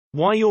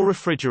Why your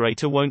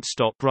refrigerator won't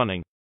stop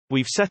running.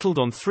 We've settled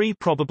on 3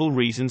 probable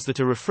reasons that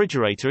a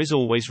refrigerator is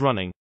always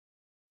running.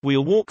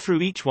 We'll walk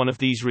through each one of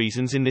these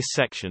reasons in this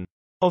section.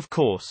 Of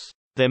course,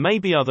 there may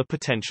be other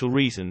potential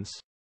reasons.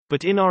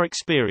 But in our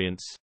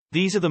experience,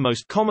 these are the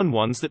most common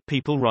ones that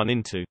people run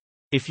into.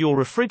 If your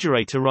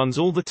refrigerator runs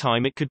all the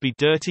time, it could be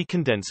dirty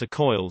condenser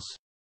coils.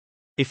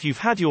 If you've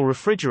had your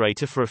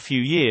refrigerator for a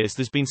few years,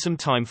 there's been some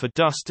time for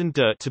dust and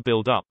dirt to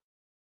build up.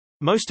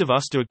 Most of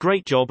us do a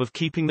great job of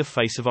keeping the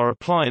face of our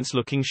appliance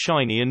looking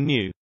shiny and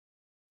new.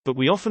 But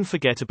we often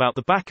forget about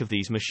the back of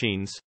these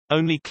machines,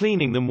 only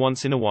cleaning them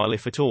once in a while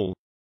if at all.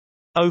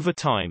 Over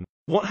time.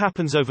 What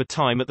happens over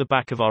time at the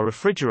back of our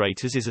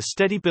refrigerators is a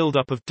steady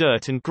buildup of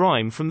dirt and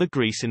grime from the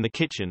grease in the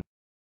kitchen.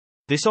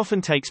 This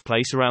often takes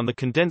place around the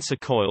condenser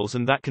coils,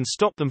 and that can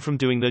stop them from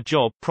doing their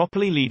job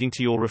properly, leading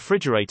to your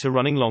refrigerator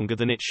running longer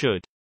than it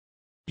should.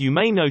 You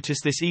may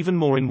notice this even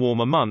more in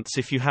warmer months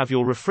if you have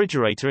your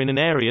refrigerator in an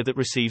area that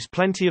receives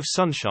plenty of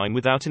sunshine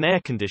without an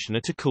air conditioner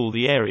to cool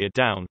the area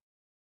down.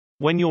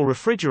 When your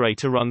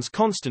refrigerator runs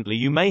constantly,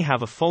 you may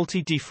have a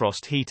faulty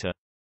defrost heater.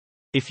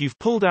 If you've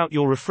pulled out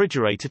your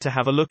refrigerator to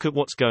have a look at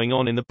what's going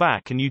on in the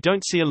back and you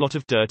don't see a lot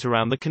of dirt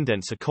around the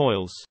condenser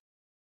coils,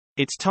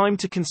 it's time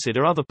to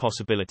consider other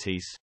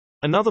possibilities.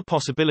 Another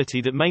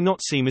possibility that may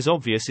not seem as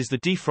obvious is the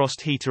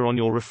defrost heater on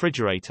your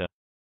refrigerator.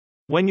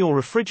 When your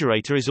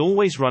refrigerator is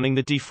always running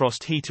the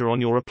defrost heater on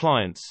your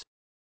appliance,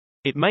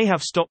 it may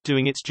have stopped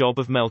doing its job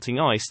of melting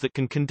ice that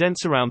can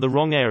condense around the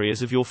wrong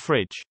areas of your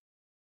fridge,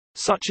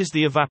 such as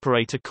the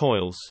evaporator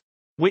coils,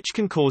 which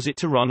can cause it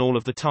to run all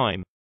of the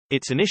time.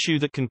 It's an issue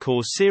that can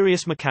cause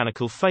serious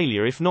mechanical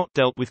failure if not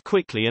dealt with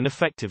quickly and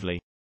effectively.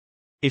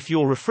 If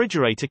your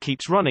refrigerator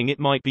keeps running, it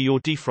might be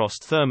your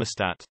defrost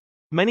thermostat.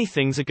 Many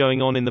things are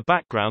going on in the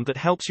background that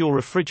helps your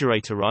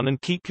refrigerator run and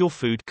keep your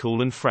food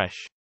cool and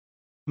fresh.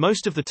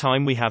 Most of the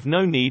time we have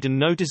no need and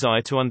no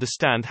desire to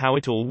understand how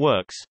it all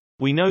works.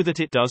 We know that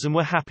it does and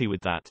we're happy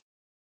with that.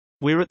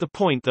 We're at the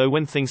point though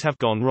when things have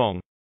gone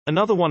wrong.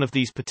 Another one of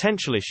these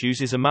potential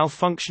issues is a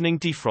malfunctioning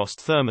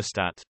defrost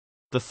thermostat.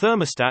 The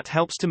thermostat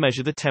helps to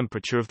measure the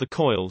temperature of the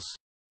coils.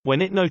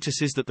 When it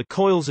notices that the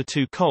coils are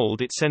too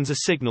cold, it sends a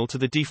signal to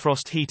the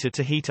defrost heater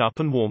to heat up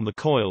and warm the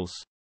coils.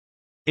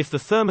 If the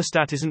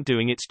thermostat isn't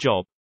doing its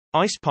job,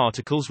 ice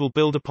particles will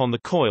build upon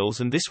the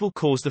coils, and this will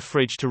cause the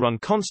fridge to run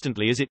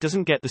constantly as it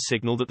doesn't get the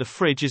signal that the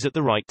fridge is at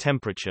the right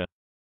temperature.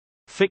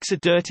 Fix a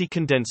dirty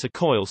condenser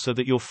coil so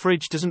that your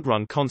fridge doesn't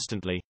run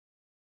constantly.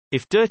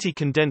 If dirty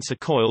condenser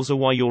coils are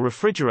why your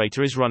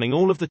refrigerator is running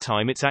all of the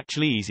time, it's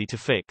actually easy to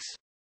fix.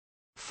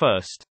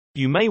 First,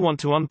 you may want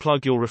to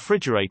unplug your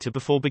refrigerator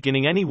before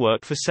beginning any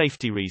work for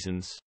safety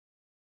reasons.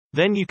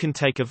 Then you can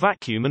take a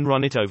vacuum and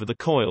run it over the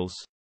coils.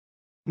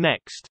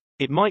 Next,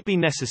 it might be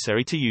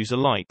necessary to use a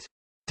light,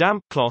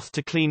 damp cloth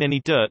to clean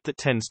any dirt that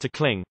tends to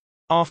cling.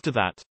 After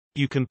that,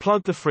 you can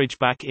plug the fridge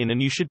back in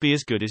and you should be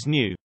as good as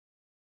new.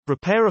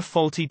 Repair a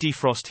faulty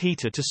defrost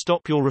heater to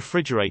stop your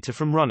refrigerator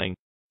from running.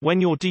 When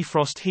your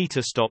defrost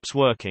heater stops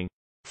working,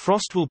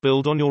 frost will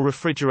build on your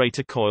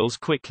refrigerator coils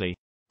quickly,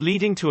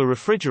 leading to a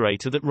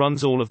refrigerator that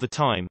runs all of the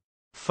time.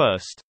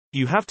 First,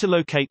 you have to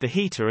locate the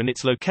heater, and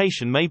its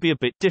location may be a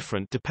bit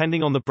different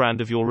depending on the brand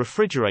of your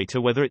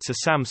refrigerator, whether it's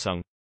a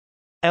Samsung,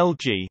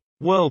 LG,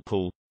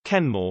 Whirlpool,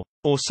 Kenmore,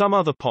 or some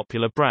other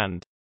popular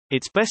brand.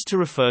 It's best to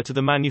refer to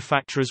the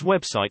manufacturer's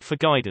website for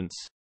guidance.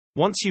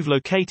 Once you've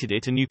located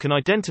it and you can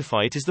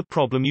identify it as the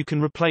problem, you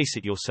can replace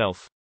it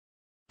yourself.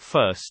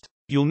 First,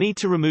 you'll need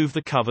to remove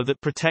the cover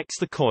that protects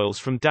the coils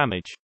from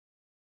damage.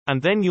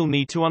 And then you'll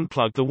need to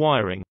unplug the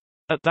wiring.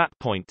 At that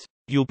point,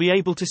 you'll be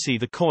able to see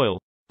the coil.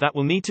 That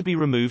will need to be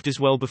removed as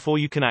well before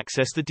you can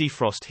access the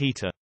defrost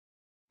heater.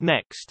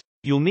 Next,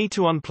 you'll need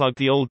to unplug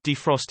the old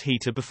defrost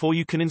heater before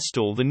you can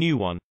install the new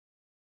one.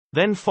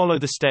 Then follow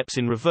the steps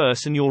in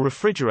reverse and your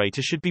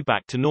refrigerator should be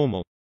back to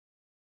normal.